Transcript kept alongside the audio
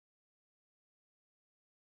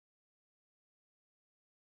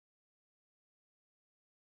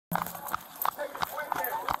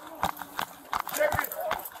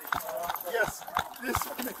Yes, this.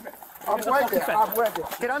 I'm working. I'm working.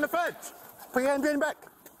 Get on the fence. Put your hand behind back.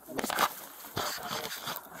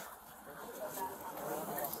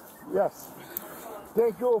 Yes.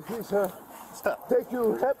 Thank you, officer. Stop. Thank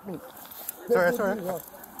you. Help me. Sorry, sorry.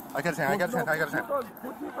 I got his hand. I got his hand. I got his hand. Put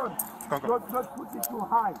it on. Go, go. Don't put it too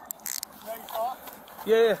high.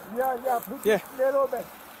 Yeah. Yeah. Put it little bit.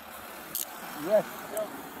 Yes.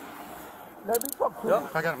 Let me talk to you.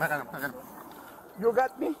 I got him. I got him. I got him. You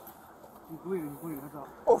got me? He's bleeding. That's all.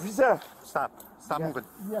 Officer. Stop. Stop moving.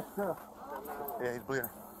 Yes, sir. Yeah, he's bleeding.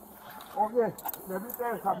 Okay, let me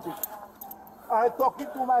tell you something. I'm talking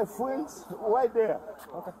to my friends right there.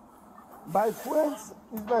 Okay. My friends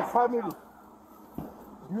is my family.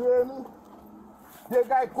 You hear me? The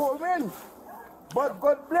guy called in, but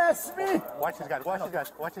God bless me. Watch his guys. Watch his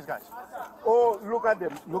guys. Watch his guys. Oh, look at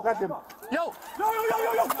them. Look at them. Yo! Yo,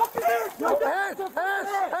 fucking hands! Hands!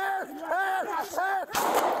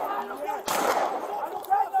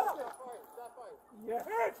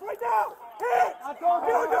 Hands right now! Hands! Get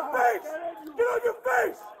on your face! Get on your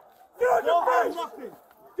face! Get on your face!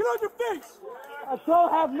 Get on your face! I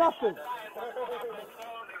don't have nothing.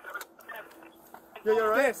 Yeah,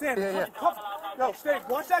 you're right. Stand. Yeah. Yo, stay.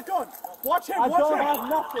 Watch that gun. Watch him. I Watch don't him. have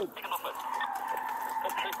nothing.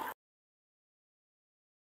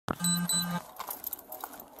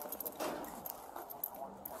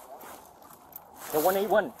 The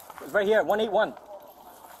 181. It's right here. 181.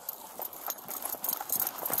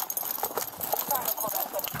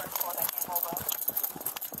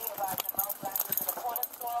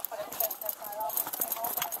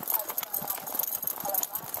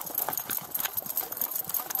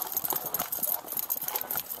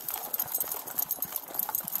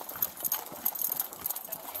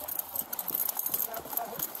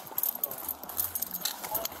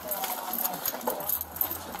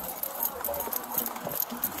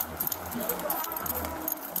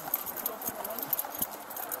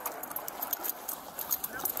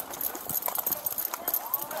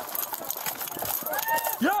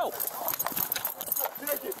 Yo!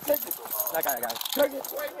 Take it. I got it. Take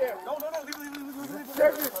it right there. No. Leave.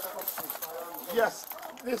 Take it. Yes.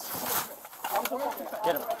 This.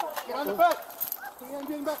 Get him. Get on the back. Put your hand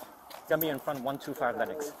behind back. Got me in front of 125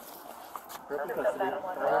 medics.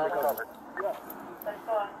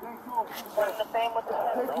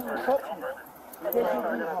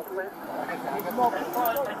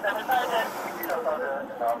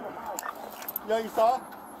 Yo, you saw?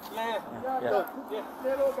 Yeah.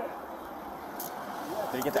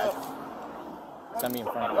 Did you get that? Got me in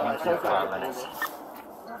front of 125 medics.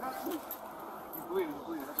 He's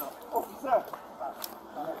bleeding. That's all. Officer.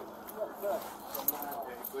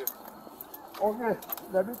 Okay,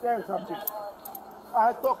 let me tell you something.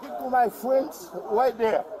 I'm talking to my friends right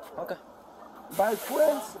there. Okay. My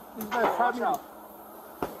friends is my family.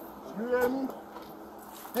 You hear me?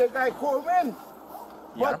 The guy called in,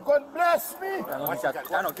 Yeah. but God bless me.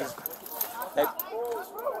 I don't get. Hey.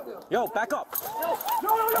 Yo, back up.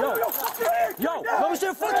 Yo, let me see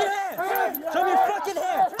your fucking hand. Show me your fucking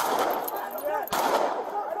hand.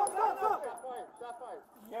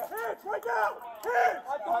 Hands right now! Hands!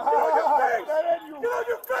 Get on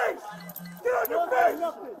your face! Get on your face! Get on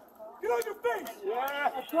your face! Get on your face!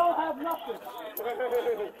 I don't have nothing.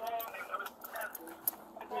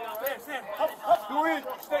 Stand. Do it!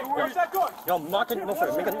 Stay. Where's that gun? Yo, mark it no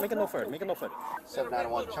further. Make it no further. Make it no further.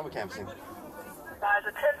 791, show me cam scene. There's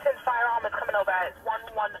a 1010 firearm is coming over at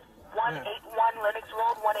 181 Lennox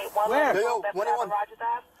Road, 181. Where? Yo, 181. Rogers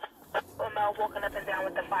Ave. Male walking up and down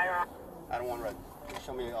with the firearm. I don't want red.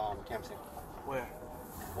 Show me cam scene. Where?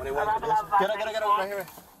 181. Get it, right here.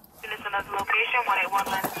 This is another location, 181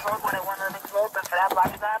 Lennox Road, 181 Lennox Road, but for that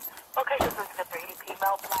Rogers Ave. Location is listed for EDP,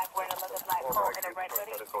 male, black, wearing a leather black coat and a red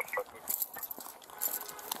hoodie. Give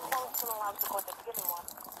me one.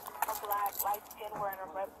 A black, light skin, wearing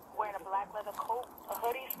a black leather coat, a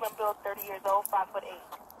hoodie, slim build, 30 years old, 5'8".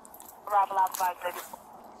 Arrival outside, baby.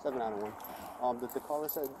 791. The caller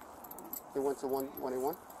said they went to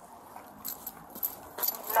 181.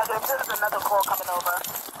 This is another call coming over.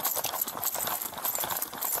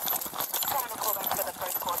 Coming to call back for the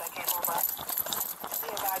first call that came over. The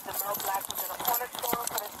advised the male black was in a corner store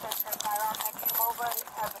for the 1010 firearm that came over. He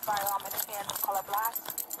has a firearm in his hand in color black.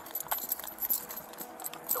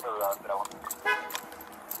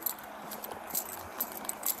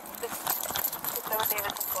 This is Sarah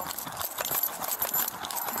Davidson call.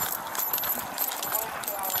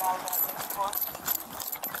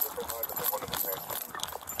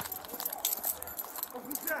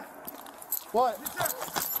 What?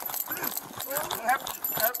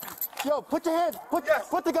 Yo, put your hand. Put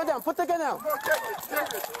the gun down. Put the gun down. No, take it,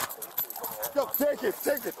 take it. Yo, take it,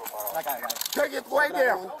 take it. I got it. Take it right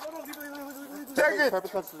there. Take it.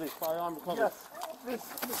 Purpose custody. Firearm recovered.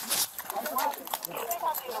 Yes.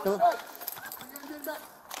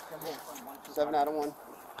 7 out of 1.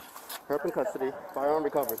 Herb in custody. Firearm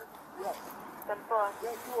recovered. 10-4.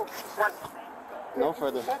 No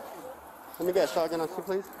further. Let me get a sergeant on scene,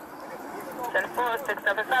 please. 10-4,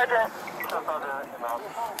 6-7 Sergeant.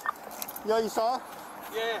 Yo, you saw?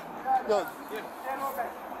 Yeah. Yo.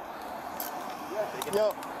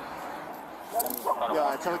 Yo. Yo,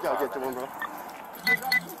 I told you I'll get you one, bro.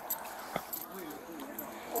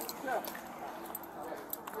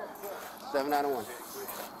 Seven out of 1.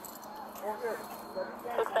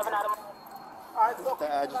 6-7 out of The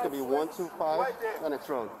address gonna be 125 Lennox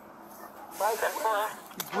Road. 10-4.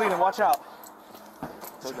 He's bleeding. Watch out.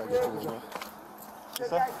 Told you I'll get you one, bro. You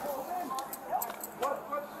saw?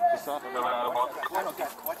 You saw?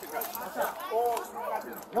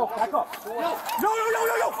 Yo, back up.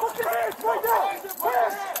 Yo, fucking hands right now.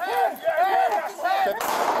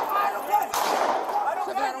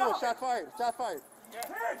 Seven out of 1. Shot fired. Shot fired.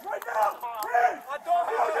 Hands right now. Hands.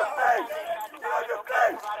 Get on your face. Get on your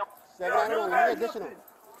face. 7 out of 1. Let me get additional.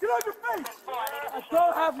 Get on your face. I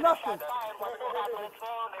don't have nothing.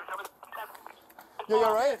 Yo, you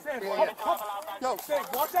alright? Yo,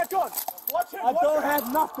 Watch that gun. Watch him. I don't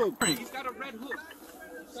have nothing. Guys, the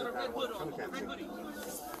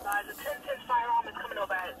 10-10 firearm is coming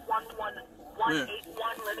over at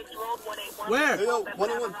 181 Lennox Road, 181. Where? Yo,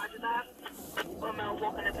 181. Romeo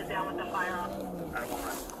walking up and down with the firearm.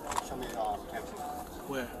 Show me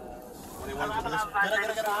Where?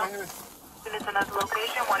 It's another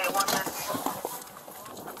location, 181 Lennox.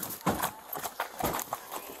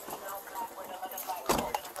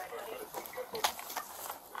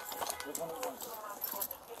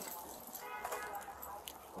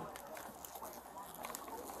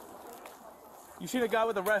 You seen a guy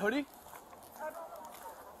with a red hoodie?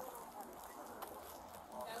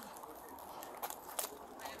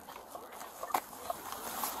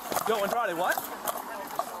 Yo, Andrade, what?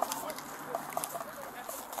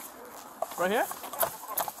 Right here?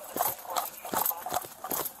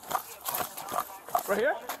 Right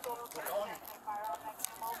here?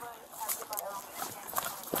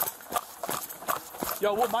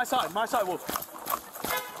 Yo, Wolf, my side, Wolf.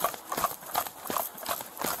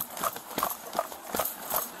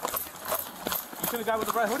 You seen a guy with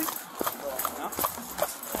a red hoodie? No?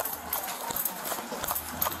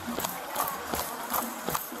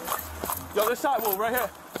 Yo, this side, Wolf, right here.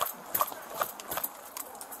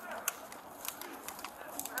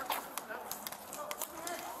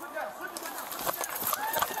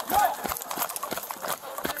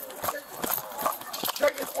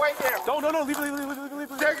 Take it right there. No, leave it.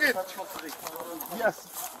 Take it. Yes.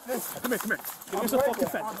 Come here. Give me some fucking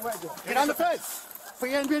fence. Get on the fence. Put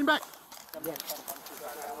your hand behind back.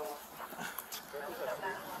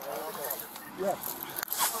 Yes.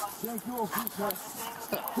 Thank you, officer.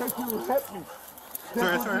 Thank you, help me.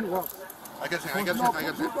 Sorry. Thank you. I got you. No, put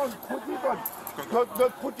it on.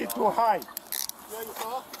 Don't put it too high.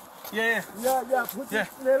 Yeah. Yeah, put it a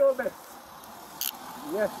little bit.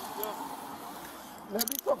 Yes. Let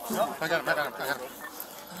me talk to you. I got him.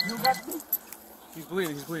 You got me? He's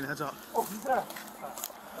bleeding, heads up. Officer.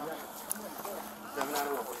 7 out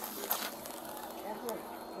of 1.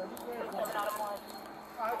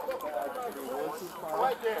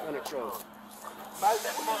 Right there. Lennox Road.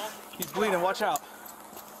 He's bleeding, watch out.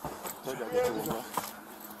 Told you I'll get you one, bro.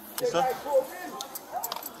 The guy called in.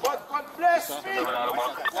 But God bless me.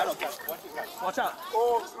 Watch out.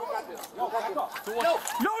 Oh, look at this. Look at this. Yo,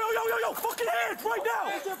 fucking hands right now.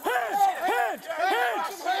 Hands.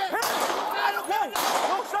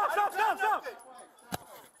 No, stop.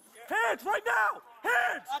 Hands right now.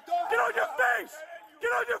 Hands. Get on your face.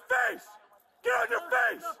 Get on your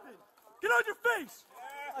face.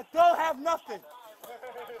 I don't have nothing.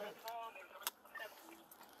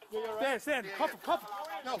 Stand. Cuff him.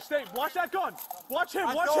 No, stay. Watch that gun. Watch him.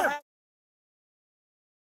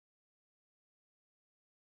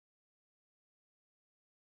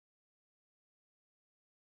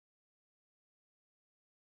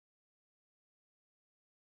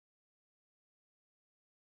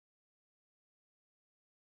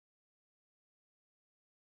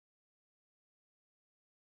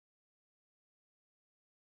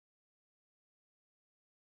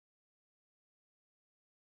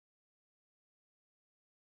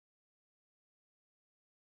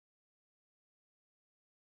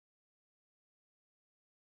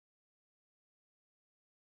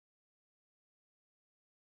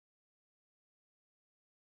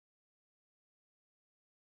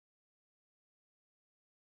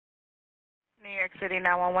 New York City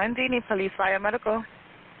 911. Do you need police, fire, medical?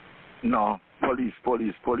 No, police,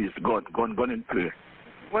 gun in play.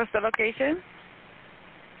 What's the location?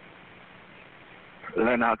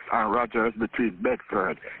 Lennox and Rogers between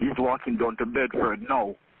Bedford. He's walking down to Bedford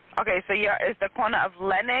now. Okay, so it's the corner of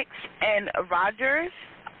Lennox and Rogers?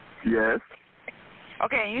 Yes.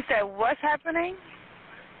 Okay, and you said what's happening?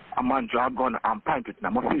 A man draw a gun and point it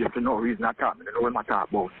in my face for no reason at all. I don't know what I'm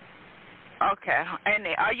talking about. Okay, and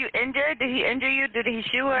are you injured? Did he injure you? Did he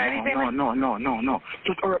shoot or anything? No.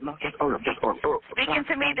 Just hurry up now. Just hurry up. Speaking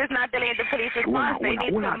to me does not delay the police response. They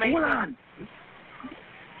need to make sure.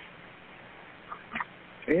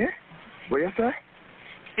 Yeah? What you say?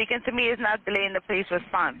 Speaking to me is not delaying the police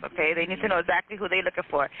response, okay? They need to know exactly who they're looking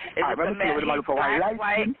for. Is it the man, black,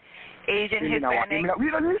 white, Asian, Hispanic? We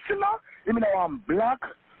don't listen now. You mean I'm black,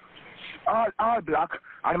 all black,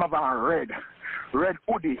 and I'm a red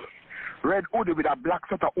hoodie. Red hoodie with a black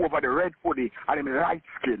sweater over the red hoodie, and I'm light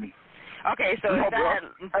skin. Okay, so is that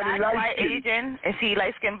black, white, Asian? Is he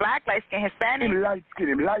light skin black, light skin Hispanic? Him light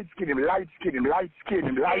skin.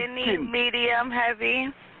 Skinny, medium,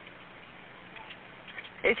 heavy?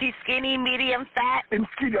 Is he skinny, medium, fat? Him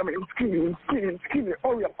skinny.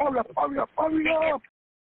 Hurry up.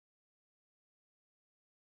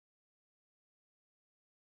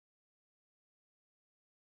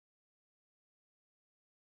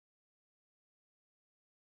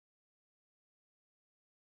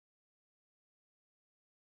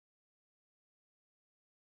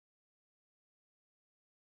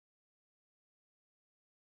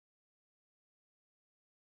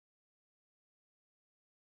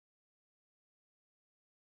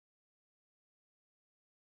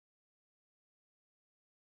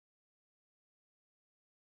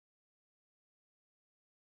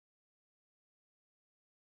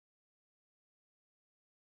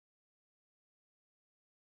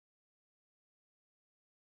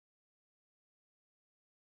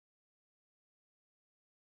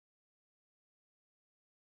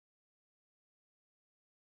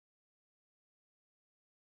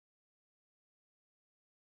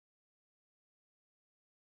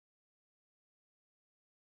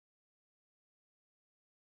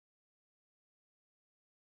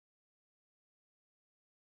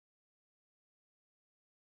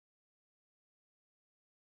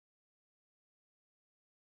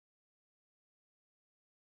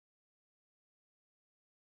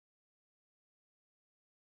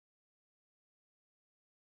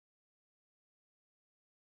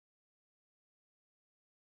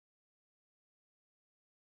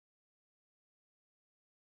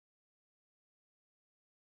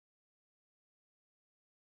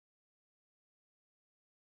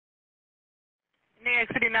 New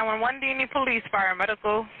York City 911, do you need police, fire,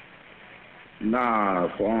 medical? Nah,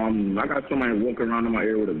 I got somebody walking around in my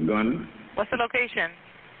area with a gun. What's the location?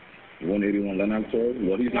 181 Lennox Road.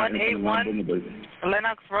 Well, he's not in my building, but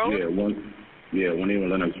Lennox Road? Yeah, 181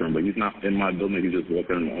 Lennox Road, but he's not in my building. He's just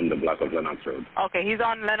walking on the block of Lennox Road. Okay, he's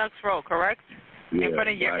on Lennox Road, correct? Yeah.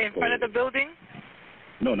 In front of the building?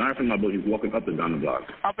 No, not in front of my building. He's walking up and down the block.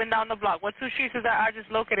 Up and down the block. What two streets is that address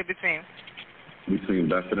located between? Between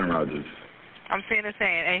Bedford and Rogers. I'm seeing the same.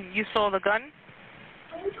 And you saw the gun?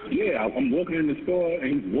 Yeah, I'm walking in the store, and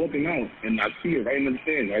he's walking out, and I see it right in the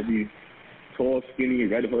stand. I see tall, skinny,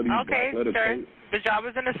 red hoodie, okay, black leather sir. coat. The job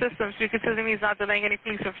is in the system, so you can tell me he's not delaying any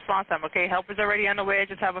police response time, okay? Help is already on the way. I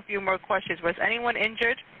just have a few more questions. Was anyone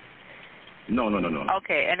injured? No.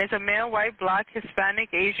 Okay, and is a male, white, black,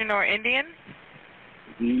 Hispanic, Asian, or Indian?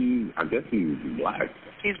 I guess he's black.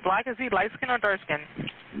 He's black. Is he light skin or dark skin?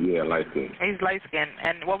 Yeah, light skin. He's light skin.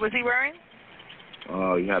 And what was he wearing?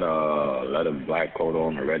 He had a leather black coat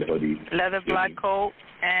on, a red hoodie. Leather black coat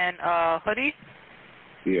and hoodie?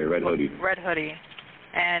 Yeah, red hoodie. Red hoodie.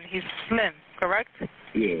 And he's slim, correct?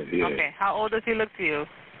 Yeah. Okay. How old does he look to you?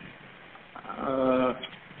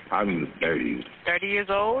 Probably in the 30s. 30 years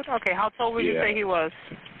old? Okay. How tall would you say he was?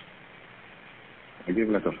 I give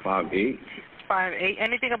like a 5'8". 5'8".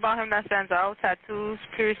 Anything about him that stands out? Tattoos,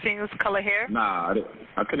 piercings, color hair? Nah,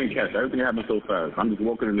 I couldn't catch. Everything happened so fast. I'm just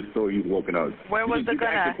walking in the store. He's walking out. Where was the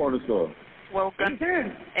gun at? The corner store. Well, gun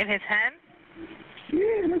in his hand?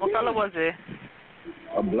 Yeah. What color was it?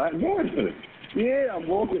 A black gun. Yeah, I'm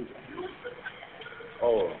walking.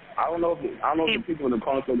 Oh, I don't know if the people in the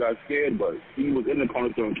corner store got scared, but he was in the corner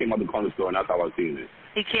store and came out the corner store, and that's how I seen it.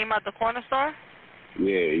 He came out the corner store?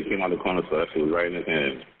 Yeah, he came out the corner store. That shit was right in his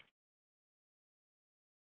hand.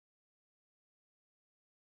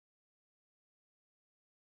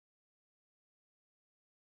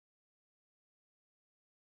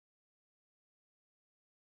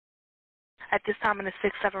 At this time, in the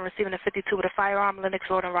 6-7 receiving a 52 with a firearm, Lennox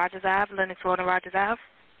Road and Rogers Ave. Lennox Road and Rogers Ave.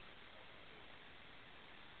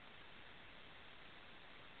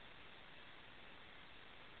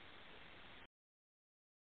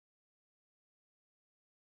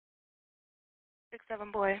 Six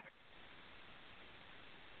seven boy.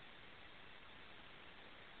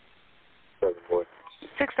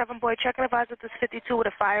 6-7 boy, check and advise that this 52 with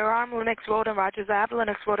a firearm, Lennox Road and Rogers Ave,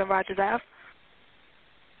 Lennox Road and Rogers Ave.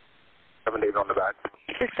 7 days on the back.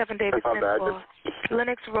 6-7 David, 10-4.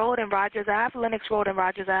 Lennox Road and Rogers Ave, Lennox Road and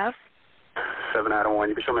Rogers Ave. 7 Adam 1,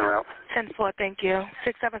 you can show me around. 10-4, thank you.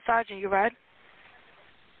 6-7 Sergeant, you read?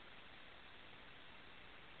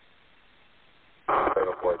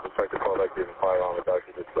 7-4, suspect to call back to the firearm with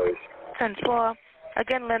document place. 10-4.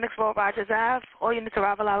 Again, Lennox Road, Rogers Ave. All units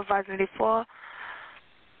arrival out of 94.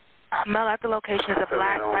 Male at the location is a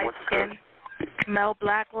black, light skin. Male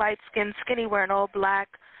black, light skin, skinny, wearing all black,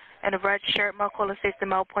 and a red shirt. Male caller states the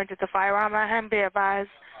male pointed the firearm at him. Be advised.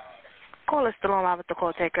 Caller still on with the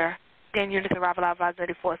call taker. Again, units arrival out of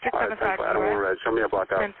 94. 6-7 Sergeant, Adam 1 red, show me a block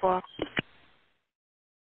out. 10-4.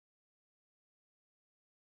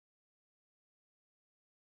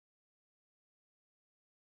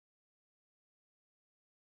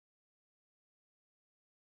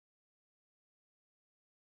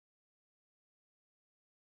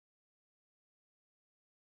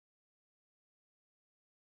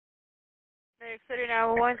 New York City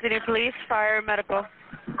 911, do you need police, fire, or medical?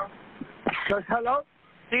 Just hello?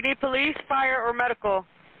 Do you need police, fire, or medical?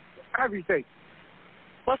 Everything.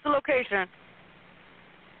 What's the location?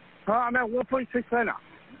 I'm at 1.6 right now.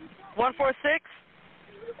 146?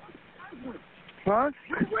 Huh?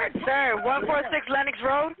 Sir, 146 Lennox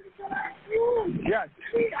Road? Yes.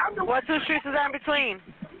 What two streets is that in between?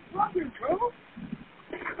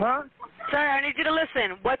 Huh? Sir, I need you to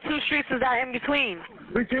listen. What two streets is that in between?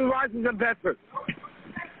 Between Rogers and Bedford.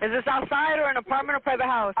 Is this outside or an apartment or private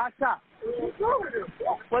house? Outside.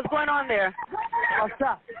 What's going on there?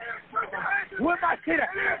 Outside. Where my kid at?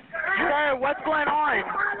 Sir, what's going on?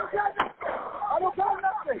 I don't got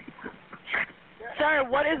nothing. Sir,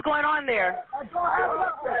 what is going on there? I don't have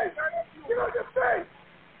nothing. Get on your face.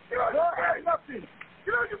 I don't have nothing.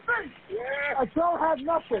 Get on your face. I don't have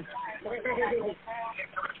nothing.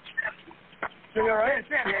 You all right?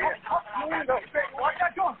 Watch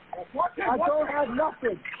that door. I don't have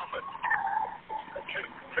nothing.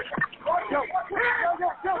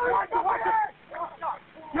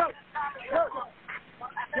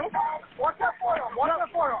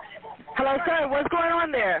 Hello, sir, what's going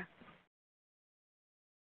on there?